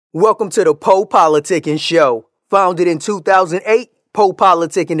Welcome to the Po Politicking Show. Founded in 2008, Po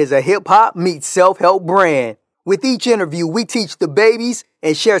Politicking is a hip-hop meets self-help brand. With each interview, we teach the babies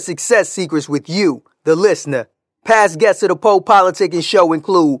and share success secrets with you, the listener. Past guests of the Po Politicking Show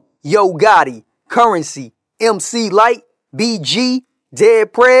include Yo Gotti, Currency, MC Light, BG,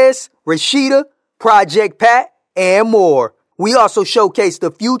 Dead Prez, Rashida, Project Pat, and more. We also showcase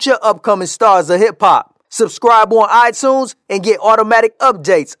the future upcoming stars of hip-hop. Subscribe on iTunes and get automatic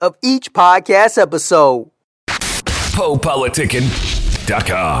updates of each podcast episode.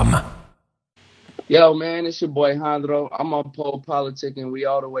 PoPoliticking.com. Yo, man, it's your boy Hondro. I'm on Po Politicking. We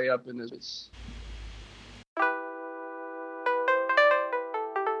all the way up in this.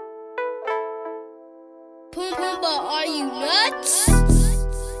 Pumbaa, are you nuts?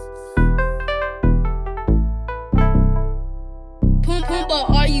 Pumbaa,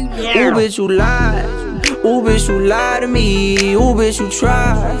 are you nuts? Ooh, bitch, you lied. Ooh, bitch, you lied to me. Ooh, bitch, you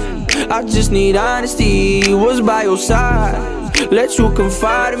tried. I just need honesty. Was by your side. Let you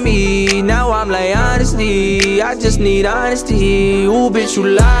confide in me. Now I'm like, honestly, I just need honesty. Ooh, bitch, you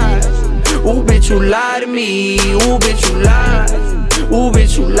lied. Ooh, bitch, you lied to me. Ooh, bitch, you lied. Ooh,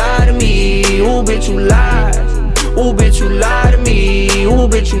 bitch, you lied to me. Ooh, bitch, you lied. Ooh, bitch, you lied to me. Ooh,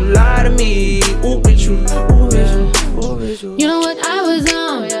 bitch, you lied to me. Ooh, bitch, you, ooh, bitch, you, ooh, bitch, you. You know what I was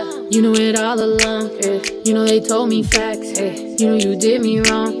on, you knew it all along. You know they told me facts, you know you did me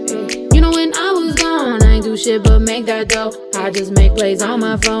wrong. You know when I was gone, I ain't do shit but make that dough. I just make plays on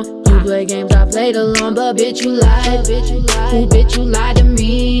my phone. You play games, I played alone, but bitch you lied. Ooh, bitch you lied to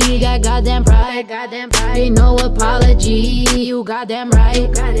me. That goddamn pride, ain't no apology. You goddamn right,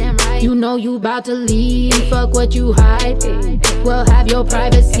 you know you about to leave. Fuck what you hide. Well, have your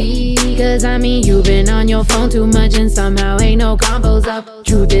privacy. Cause I mean, you've been on your phone too much and somehow ain't no combos up.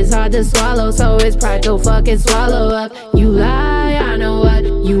 Truth is hard to swallow, so it's pride to fucking swallow up. You lie, I know what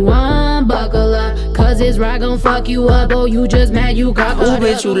you want, buckle up. Cause it's right gon' fuck you up. Oh, you just mad you got caught. Ooh,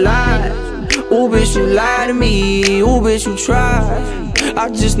 bitch, you lied. Ooh, bitch, you lied to me. Ooh, bitch, you tried. I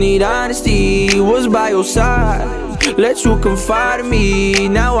just need honesty. Was by your side. Let you confide in me.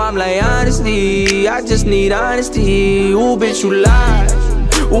 Now I'm like, honestly, I just need honesty. Ooh, bitch, you lied.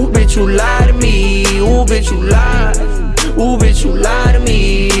 Ooh, bitch, you lied to me. Ooh, bitch, you lied. Ooh, bitch, you lied to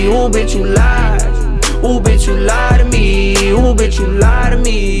me. Ooh, bitch, you lied. Ooh, bitch, you lied to me. Ooh, bitch, you lied to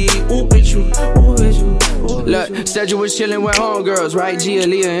me. Ooh, bitch, you, ooh, bitch, you. Look, said you was chillin' with homegirls, right? Gia,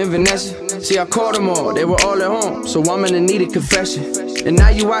 Leah, and Vanessa. See, I caught them all, they were all at home, so I'm gonna need a confession. And now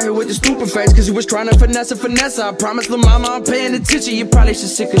you out here with the stupid face, cause you was trying to finesse. I promised the mama I'm paying attention. You probably should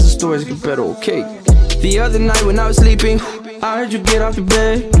see cause the stories get better, okay? The other night when I was sleeping, I heard you get off the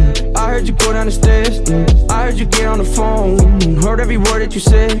bed. I heard you go down the stairs. I heard you get on the phone. Heard every word that you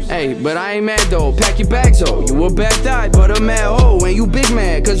said. Hey, but I ain't mad though. Pack your bags, ho. You a bad guy, but a mad hoe. And you big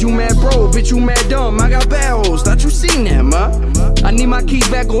mad, cause you mad bro. Bitch, you mad dumb. I got bad hoes. Thought you seen that, ma. I need my keys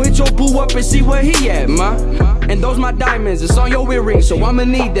back. Go hit your boo up and see where he at, ma. And those my diamonds. It's on your earring, so I'ma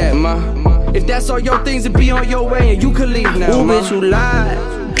need that, ma. If that's all your things, it be on your way and you can leave now, ooh, ma. Bitch, you lied.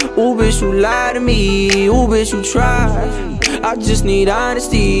 Ooh, bitch, you lied to me. Ooh, bitch, you tried. I just need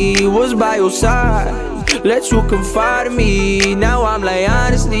honesty. Was by your side. Let you confide in me. Now I'm like,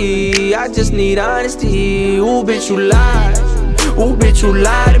 honestly, I just need honesty. Ooh, bitch, you lied. Ooh, bitch, you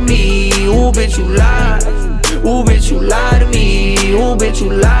lied to me. Ooh, bitch, you lied. Ooh, bitch, you lied to me. Ooh, bitch, you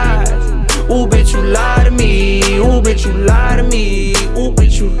lied. Ooh, bitch, you lied to me. Ooh, bitch, you lied to me. Ooh,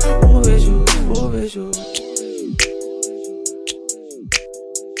 bitch, you, ooh, bitch, you, ooh, bitch, you.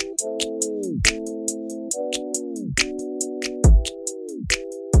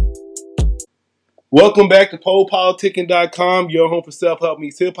 Welcome back to PoPoliticking.com, your home for self-help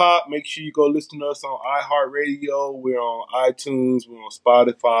meets hip-hop. Make sure you go listen to us on iHeartRadio. We're on iTunes. We're on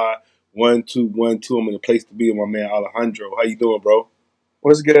Spotify. 1212. I'm in the place to be with my man Alejandro. How you doing, bro?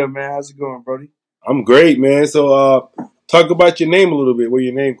 What's good, man? How's it going, Brody? I'm great, man. So talk about your name a little bit, where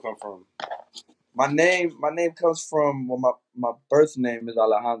your name come from. My name comes from, well, my birth name is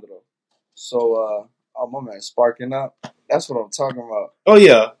Alejandro. So, oh, my man, sparking up. That's what I'm talking about. Oh,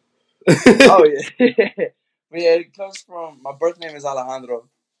 yeah. Oh, yeah. But yeah, it comes from, my birth name is Alejandro.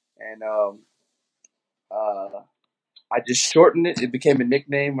 And I just shortened it. It became a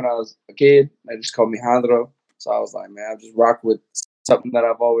nickname when I was a kid. They just called me Hondro. So I was like, man, I just rock with something that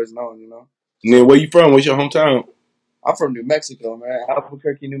I've always known, you know? And then where you from? What's your hometown? I'm from New Mexico, man.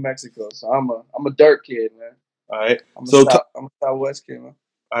 Albuquerque, New Mexico. So I'm a dirt kid, man. All right. I'm So a Southwest kid, man.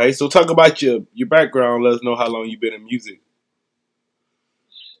 all right. So talk about your background. Let us know how long you've been in music.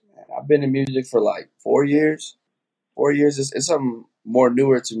 I've been in music for like 4 years. 4 years is something more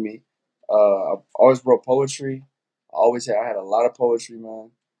newer to me. I've always wrote poetry. I had a lot of poetry,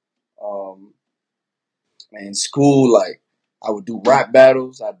 man. In school, like I would do rap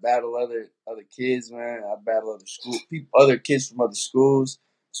battles. I'd battle other kids, man. I'd battle other kids from other schools.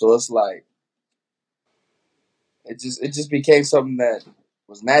 So it's like it just became something that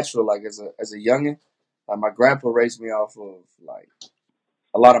was natural. Like as a youngin, like my grandpa raised me off of like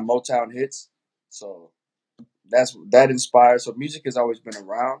a lot of Motown hits. So that inspired. So music has always been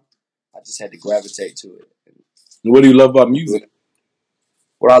around. I just had to gravitate to it. What do you love about music?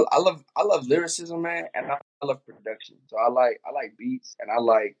 Well, I love lyricism, man, and I love production. So I like beats, and I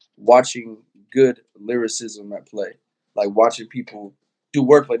like watching good lyricism at play. Like watching people do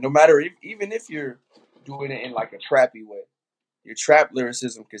wordplay, no matter even if you're doing it in like a trappy way, your trap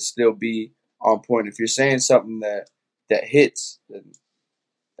lyricism can still be on point. If you're saying something that hits, then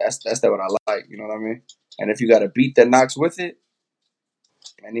that's what I like. You know what I mean? And if you got a beat that knocks with it,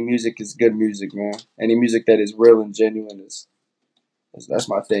 any music is good music, man. Any music that is real and genuine is that's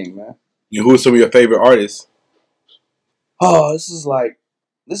my thing, man. And who are some of your favorite artists? Oh, this is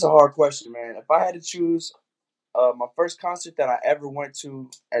a hard question, man. If I had to choose, my first concert that I ever went to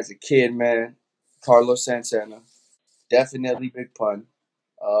as a kid, man, Carlos Santana, definitely Big Pun.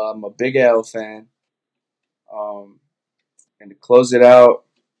 I'm a Big L fan. Um, and to close it out,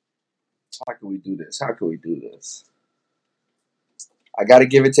 how can we do this? I got to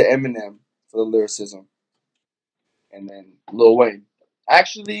give it to Eminem for the lyricism, and then Lil Wayne.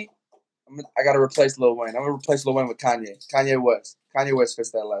 Actually, I got to replace Lil Wayne. I'm gonna replace Lil Wayne with Kanye. Kanye West. Kanye West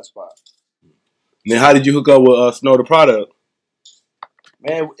fits that last spot. And then how did you hook up with Snow the Product?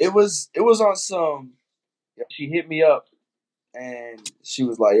 Man, it was on some. She hit me up and she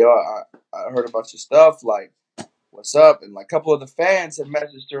was like, "Yo, I heard about your stuff. Like, what's up?" And like a couple of the fans had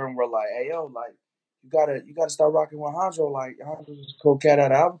messaged her and were like, "Hey, yo, like you gotta start rocking with Hondro. Like Hondro's a cool cat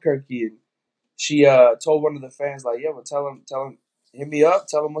out of Albuquerque." And she told one of the fans like, "Yeah, well, tell him, hit me up,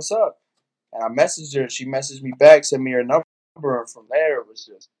 tell him what's up." And I messaged her. She messaged me back, sent me her number, and from there it was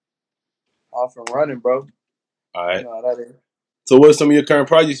just off and running, bro. All right. You know how that is. So what are some of your current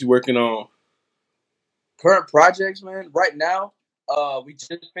projects you're working on? Current projects, man. Right now, we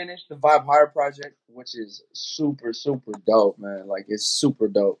just finished the Vibe Higher project, which is super, super dope, man. Like it's super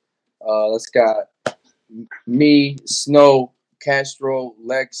dope. Let's got me, Snow, Castro,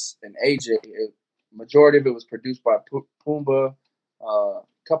 Lex, and AJ. Majority of it was produced by Pumbaa, a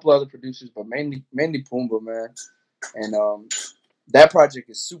couple other producers, but mainly Pumbaa, man. And that project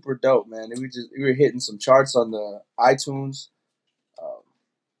is super dope, man. And we were hitting some charts on the iTunes. Um,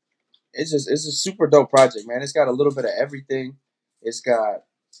 it's a super dope project, man. It's got a little bit of everything. It's got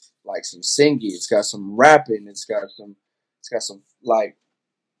like some singing. It's got some rapping. It's got some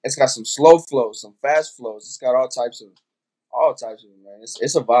slow flows, some fast flows. It's got all types of it, man.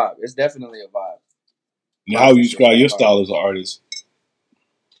 It's a vibe. It's definitely a vibe. And how would you describe your style as an artist?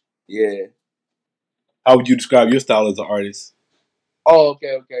 Yeah. How would you describe your style as an artist? Oh,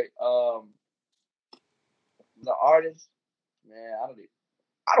 okay. The artist, man,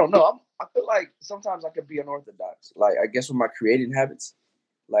 I don't know. I feel like sometimes I could be unorthodox. Like I guess with my creating habits,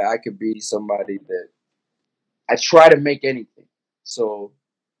 like I could be somebody that I try to make anything. So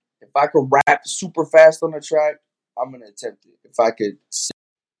if I could rap super fast on a track, I'm gonna attempt it. If I could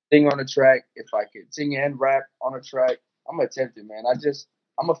sing on a track, if I could sing and rap on a track, I'm gonna attempt it, man.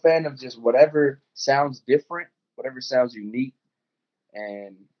 I'm a fan of just whatever sounds different, whatever sounds unique,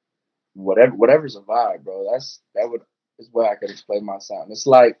 and whatever's a vibe, bro. Is where I could explain my sound. It's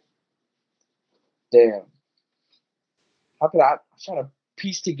like, damn, how could I try to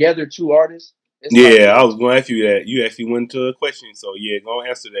piece together two artists? I was going to ask you that. You actually went to a question, so yeah, go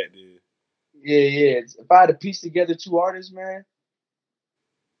answer that, dude. Yeah. If I had to piece together two artists, man,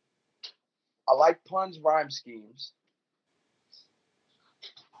 I like Pun's rhyme schemes,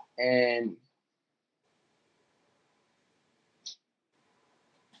 and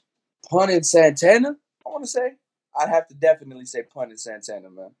Pun and Santana. I want to say I'd have to definitely say Pun and Santana,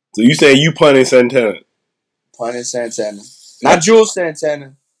 man. So you saying you Pun and Santana? Pun and Santana, not Jules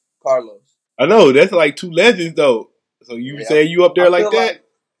Santana, Carlos. I know that's like two legends though. So you saying you up there like that?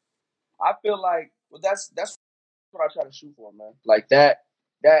 I feel like that's what I try to shoot for, man. Like that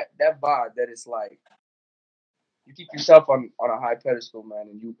vibe that it's like you keep yourself on a high pedestal, man,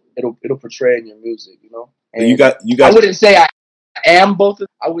 and it'll portray in your music, you know. And you got. I wouldn't say I am both.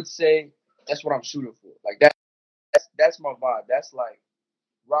 I would say that's what I'm shooting for. Like that's my vibe. That's like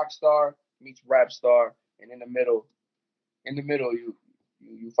rock star meets rap star, and in the middle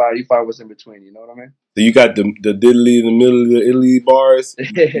you find what's in between. You know what I mean? So you got the diddly in the middle of the Italy bars.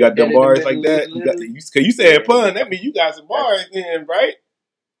 You got them bars like that. You saying Pun? That means you got some bars then, right?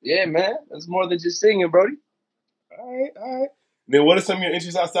 Yeah, man. That's more than just singing, Brody. All right. Then what are some of your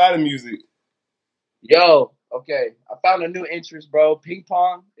interests outside of music? Yo, okay. I found a new interest, bro. Ping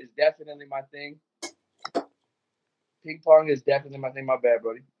pong is definitely my thing. Ping pong is definitely my thing. My bad,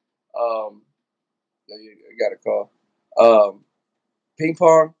 buddy. Um, yeah, I got a call. Ping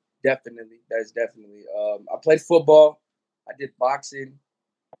pong, definitely. That's definitely. I played football. I did boxing.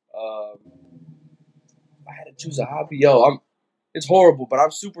 Um, I had to choose a hobby. Yo, it's horrible, but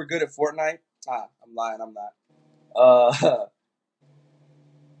I'm super good at Fortnite. I'm lying. I'm not. Uh,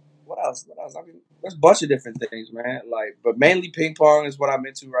 what else? What else? I mean, there's a bunch of different things, man. Like, but mainly ping pong is what I'm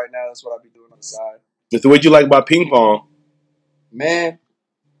into right now. That's what I be doing on the side. So what you like about ping pong? Man,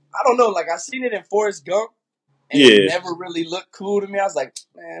 I don't know. Like, I seen it in Forrest Gump, and it Yeah. never really looked cool to me. I was like,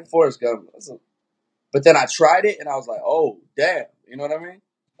 man, Forrest Gump. But then I tried it, and I was like, oh, damn. You know what I mean?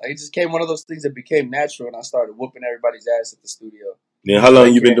 Like, it just came one of those things that became natural, and I started whooping everybody's ass at the studio. Then how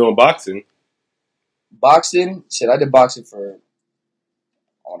long you been doing boxing? Boxing? Shit, I did boxing for,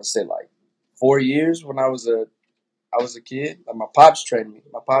 I want to say, like 4 years when I was a kid. Like, my pops trained me.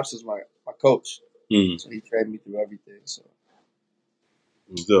 My pops is my coach. So he trained me through everything. So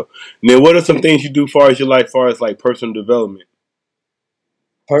now, what are some things you do far as your life, far as like personal development?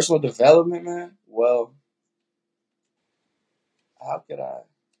 Personal development, man. Well, how could I?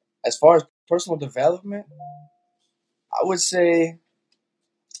 As far as personal development, I would say,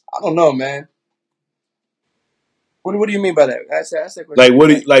 I don't know, man. What do you mean by that? Ask that question.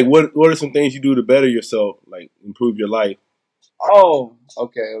 What are some things you do to better yourself, like improve your life? Oh,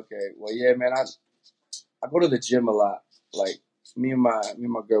 okay. Well, yeah, man. I go to the gym a lot. Like me and my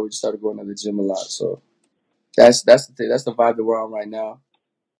girl, we just started going to the gym a lot. So that's the thing. That's the vibe that we're on right now.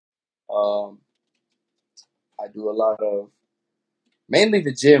 I do a lot of mainly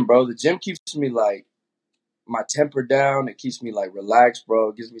the gym, bro. The gym keeps me like my temper down. It keeps me like relaxed, bro.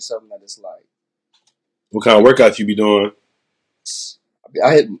 It gives me something that is like. What kind of workouts you be doing?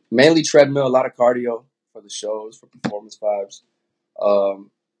 I hit mainly treadmill, a lot of cardio for the shows, for performance vibes.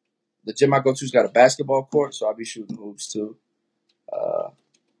 The gym I go to's got a basketball court, so I'll be shooting hoops too.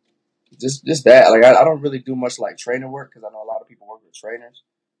 Just that. Like I don't really do much like trainer work because I know a lot of people work with trainers,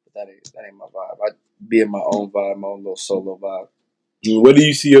 but that ain't my vibe. I be in my own vibe, my own little solo vibe. Where do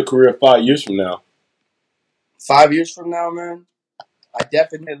you see your career 5 years from now? 5 years from now, man, I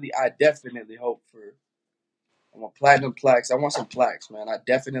definitely hope for. I want platinum plaques. I want some plaques, man. I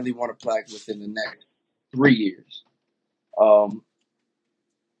definitely want a plaque within the next 3 years. I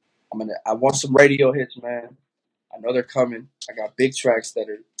want some radio hits, man. I know they're coming. I got big tracks that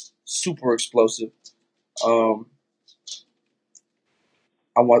are super explosive. I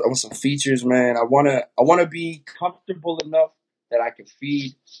want some features, man. I wanna be comfortable enough that I can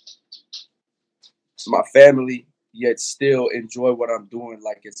feed my family, yet still enjoy what I'm doing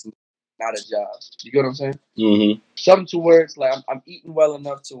like it's not a job. You get what I'm saying? Mm-hmm. Something to where it's like I'm eating well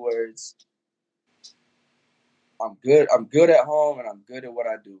enough to where it's I'm good. I'm good at home and I'm good at what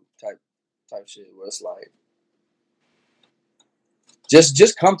I do. Type shit. Where it's like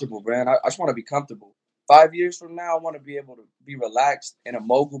just comfortable, man. I just want to be comfortable. 5 years from now, I want to be able to be relaxed in a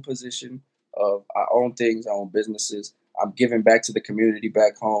mogul position of I own things, I own businesses. I'm giving back to the community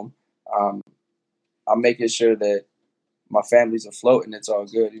back home. I'm making sure that my family's afloat and it's all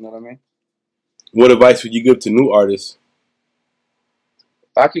good. You know what I mean? What advice would you give to new artists?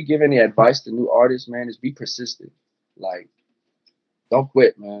 If I could give any advice to new artists, man, is be persistent. Like, don't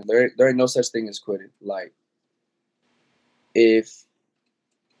quit, man. There ain't no such thing as quitting. Like, if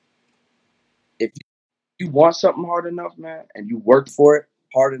you want something hard enough, man, and you work for it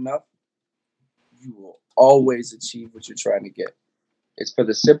hard enough, you will always achieve what you're trying to get. It's for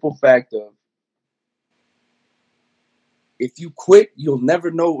the simple fact of if you quit, you'll never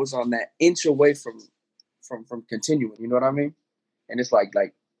know it was on that inch away from continuing. You know what I mean? And it's like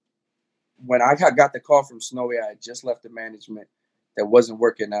when I got the call from Snowy, I had just left the management that wasn't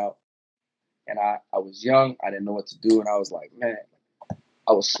working out. And I was young, I didn't know what to do, and I was like, man,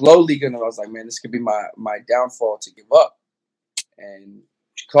 I was like, man, this could be my downfall to give up. And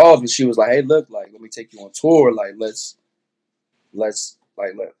she called and she was like, hey, look, like, let me take you on tour. Like, let's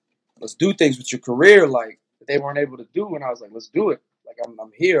do things with your career, like that they weren't able to do. And I was like, let's do it. Like,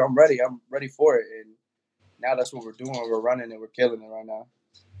 I'm here, I'm ready for it. And now that's what we're doing. We're running and we're killing it right now.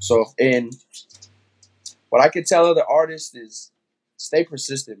 So, and what I can tell other artists is stay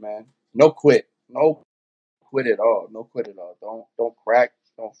persistent, man. No quit at all. No quit at all. Don't crack.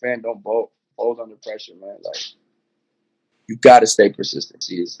 Don't fan. Don't bolt under pressure, man. Like, you gotta stay persistent.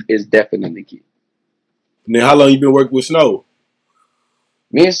 Is definitely key. And then how long you been working with Snow?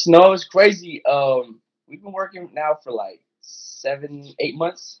 Me and Snow is crazy. We've been working now for like 7 or 8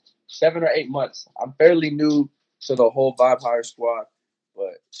 months. I'm fairly new to the whole Vibe Hire squad.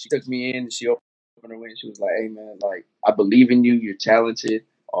 But she took me in. She opened her way. And she was like, "Hey man, like I believe in you. You're talented.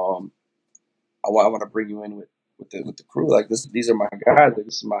 I want to bring you in with the crew. Like these are my guys. Like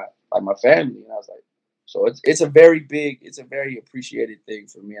this is my family." And I was like, so it's a very appreciated thing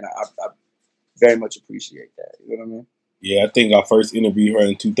for me, and I very much appreciate that. You know what I mean? Yeah, I think I first interviewed her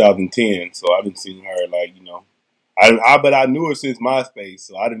in 2010, so I've been seeing her but I knew her since MySpace,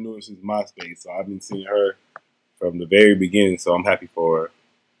 so I didn't know her since MySpace, so I've been seeing her from the very beginning. So I'm happy for her.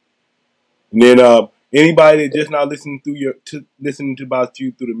 And then anybody that just now listening to about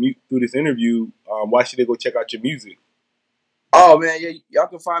you through this interview, why should they go check out your music? Oh man, yeah, y'all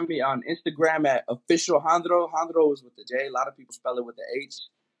can find me on Instagram at official Jandro. Jandro is with the J. A lot of people spell it with the H,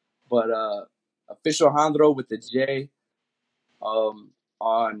 but official Jandro with the J. On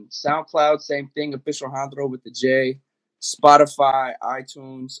SoundCloud, same thing, official Jandro with the J. Spotify,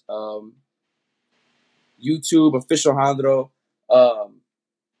 iTunes, YouTube, official Jandro. I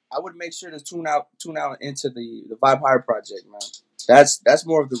would make sure to tune out into the Vibe Hire project, man. That's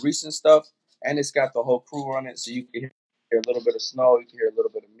more of the recent stuff, and it's got the whole crew on it, so you can hear a little bit of Snow, you can hear a little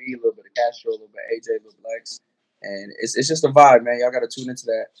bit of me, a little bit of Castro, a little bit of AJ, a little bit of Lex, and it's just a vibe, man. Y'all got to tune into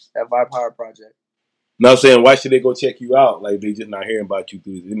that Vibe Hire project. Now I'm saying, why should they go check you out? Like they just not hearing about you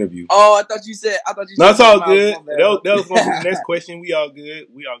through this interview. Oh, I thought you said. No, it's all good. That was going to be the next question. We all good.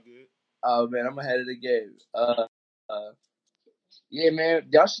 Oh man, I'm ahead of the game. Yeah, man,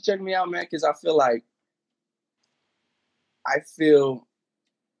 y'all should check me out, man, because I feel like I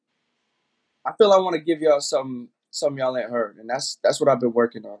want to give y'all something y'all ain't heard, and that's what I've been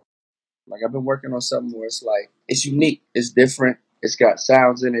working on. Like I've been working on something where it's like it's unique, it's different, it's got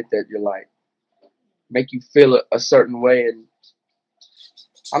sounds in it that you're like make you feel a certain way, and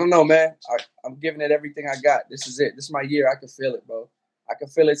I don't know, man. I'm giving it everything I got. This is it. This is my year. I can feel it, bro. I can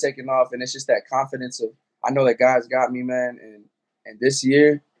feel it taking off, and it's just that confidence of I know that God's got me, man, and this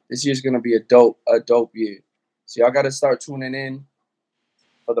year's gonna be a dope year. So y'all got to start tuning in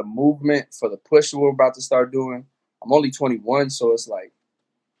for the movement, for the push we're about to start doing. I'm only 21, so it's like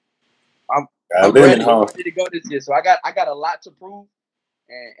I'm ready. I'm ready to go this year. So I got a lot to prove,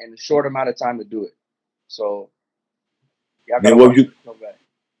 and a short amount of time to do it. So y'all got to what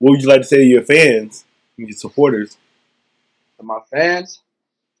would you like to say to your fans, your supporters? To my fans,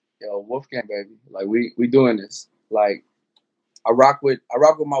 yo, Wolfgang, baby. Like we doing this. Like I rock with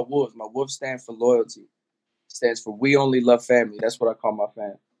my Wolves. My Wolves stand for loyalty. Stands for we only love family. That's what I call my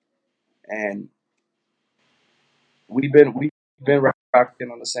fam. And we've been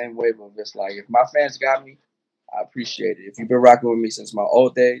rocking on the same wave of this. Like if my fans got me, I appreciate it. If you've been rocking with me since my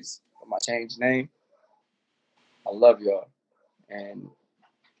old days, my changed name, I love y'all. And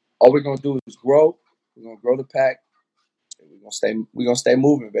all we're gonna do is grow. We're gonna grow the pack. And we're gonna stay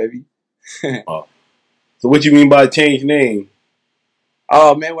moving, baby. So what you mean by change name?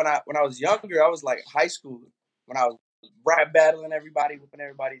 Oh man, when I was younger, I was like high school. When I was rap battling everybody, whipping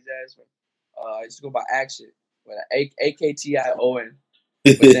everybody's ass. I used to go by Action with an AKTION.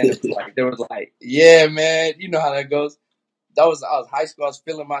 But then there was like, yeah, man, you know how that goes. I was high school. I was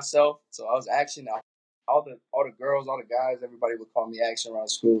feeling myself, so I was Action. All the girls, all the guys, everybody would call me Action around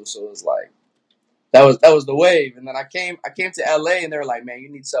school. So it was like that was the wave. And then I came to LA, and they were like, man, you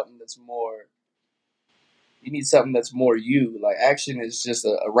need something that's more you. Like Action is just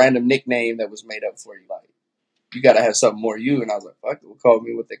a random nickname that was made up for you. Like you got to have something more you. And I was like, fuck it, we'll call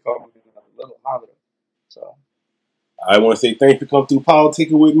me what they call me when I was little, Jandro. So I want to say thanks for coming through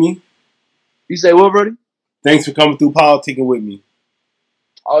politicking with me. You say what, Brody? Thanks for coming through politicking with me.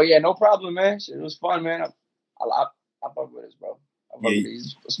 Oh yeah, no problem, man. Shit, it was fun, man. I fuck with this, bro. I fuck with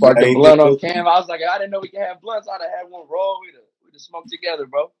these. Sparked the blunt on cam. I was like, I didn't know we could have blunts. I'd have had one roll. We'd have smoked together,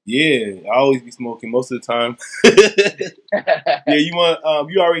 bro. Yeah, I always be smoking most of the time. Yeah, you want?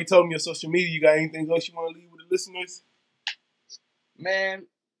 You already told me your social media. You got anything else you want to leave with the listeners? Man,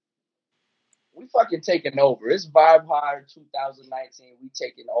 we fucking taking over. It's Vibe Hire 2019. We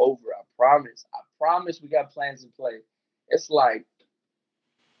taking over. I promise. We got plans in play. It's like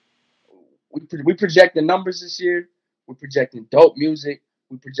we projecting numbers this year. We're projecting dope music.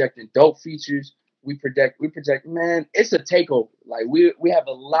 We're projecting dope features. We project. Man, it's a takeover. Like we have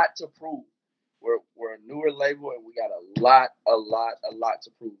a lot to prove. We're a newer label, and we got a lot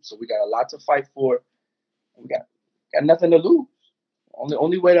to prove. So we got a lot to fight for. We got nothing to lose.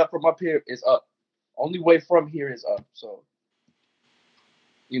 Only way up from up here is up. Only way from here is up. So,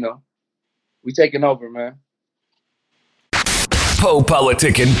 we taking over, man.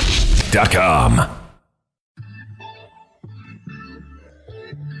 PoPoliticking.com.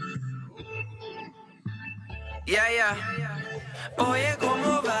 Yeah. Oye,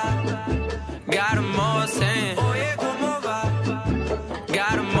 ¿cómo va? Got 'em all saying,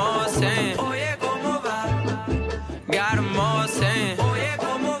 saying, oye, ¿cómo va? Got 'em all saying, oye,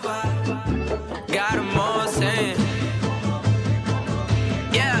 ¿cómo va? Got 'em all saying,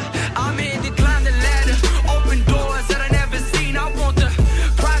 yeah, I'm here to climb the ladder, open doors that I never seen. I want the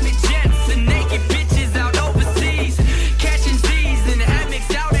private jets and naked bitches out overseas, catching Z's and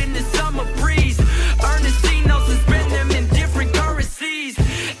hammocks out in the summer breeze, earn the C-notes and spend them in different currencies.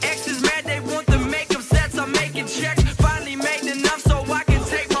 Exes mad, they want the makeup sets, I'm making checks, finally made enough so I can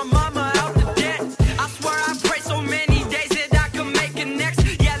take my mama out the debt. I swear I pray so many days that I can make it next,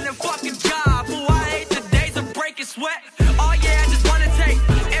 yelling fucking job, ooh, I hate the days of breaking sweat. Oh yeah, I just wanna take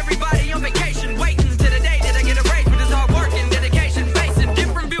everybody on vacation, waiting to the day that I get a raise for this hard work and dedication, facing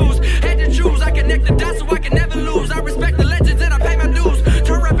different views, had to choose, I connect the dots so I can never lose, I respect the legends and I pay my dues,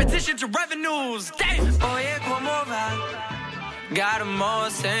 turn repetition to revenues, damn. Oye, ¿cómo va? Got 'em all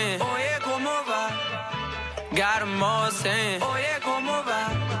saying, oye, ¿cómo va? Got 'em all saying, oye, ¿cómo va?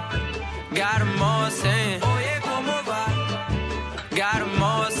 Got 'em all saying, oye, ¿cómo va? Got 'em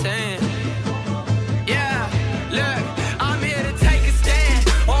all saying, yeah, look, I'm here to take a stand.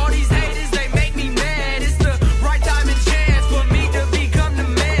 All these haters, they make me mad. It's the right time and chance for me to become the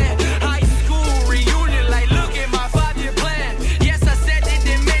man. High school reunion, like, look at my 5-year plan. Yes, I said it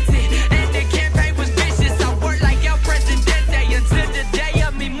and meant it, and the campaign was vicious. I worked like El Presidente until the day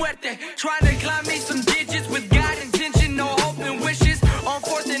of mi muerte. Trying to climb me some digits with God intention, no hope and wishes. On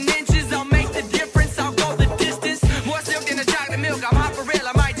 4th and inches, I'll make the difference, I'll go the distance. More silk than a chocolate milk, I'm hot for real.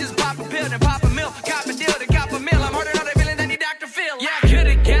 I might just pop a pill and pop a milk. Cop a deal to cop a meal, I'm harder on the villain than any Dr. Phil. Yeah, I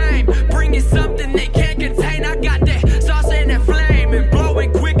coulda game, bringing something they can't contain. I got that sauce and that flame, and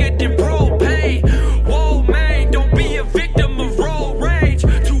blowing quicker than propane. Whoa, man, don't be a victim of road rage.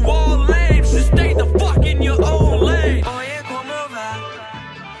 To all lanes, just stay the fuck in your own lane. Oye, ¿cómo va?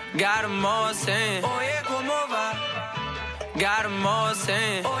 Got 'em all saying, oye, ¿cómo va? Got 'em all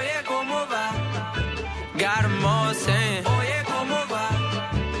saying, oye, ¿cómo va? Got 'em all saying, oye, ¿cómo va?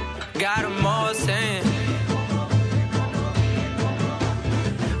 Got 'em all saying,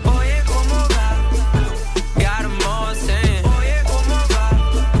 oye, ¿cómo va? Got 'em all saying, oye, ¿cómo va?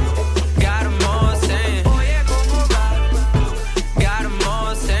 Got 'em all saying, oye, ¿cómo va? Got 'em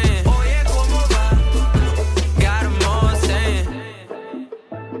all saying, oye, ¿cómo va? Got 'em all saying.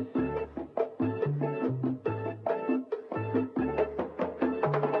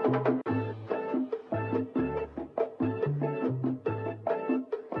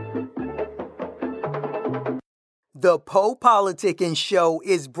 The Po Politicking Show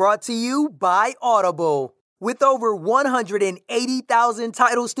is brought to you by Audible. With over 180,000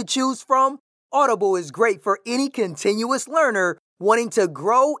 titles to choose from, Audible is great for any continuous learner wanting to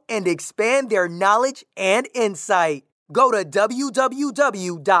grow and expand their knowledge and insight. Go to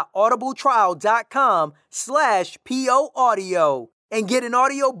www.audibletrial.com/PO Audio and get an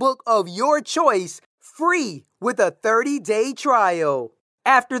audiobook of your choice free with a 30-day trial.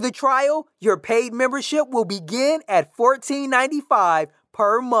 After the trial, your paid membership will begin at $14.95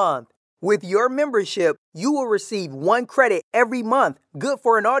 per month. With your membership, you will receive 1 credit every month, good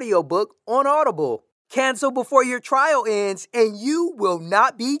for an audiobook on Audible. Cancel before your trial ends and you will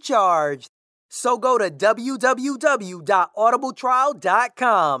not be charged. So go to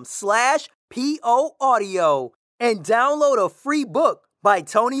www.audibletrial.com/PO Audio and download a free book by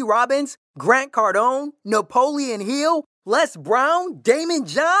Tony Robbins, Grant Cardone, Napoleon Hill, Les Brown, Damon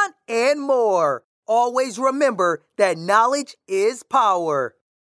John, and more. Always remember that knowledge is power.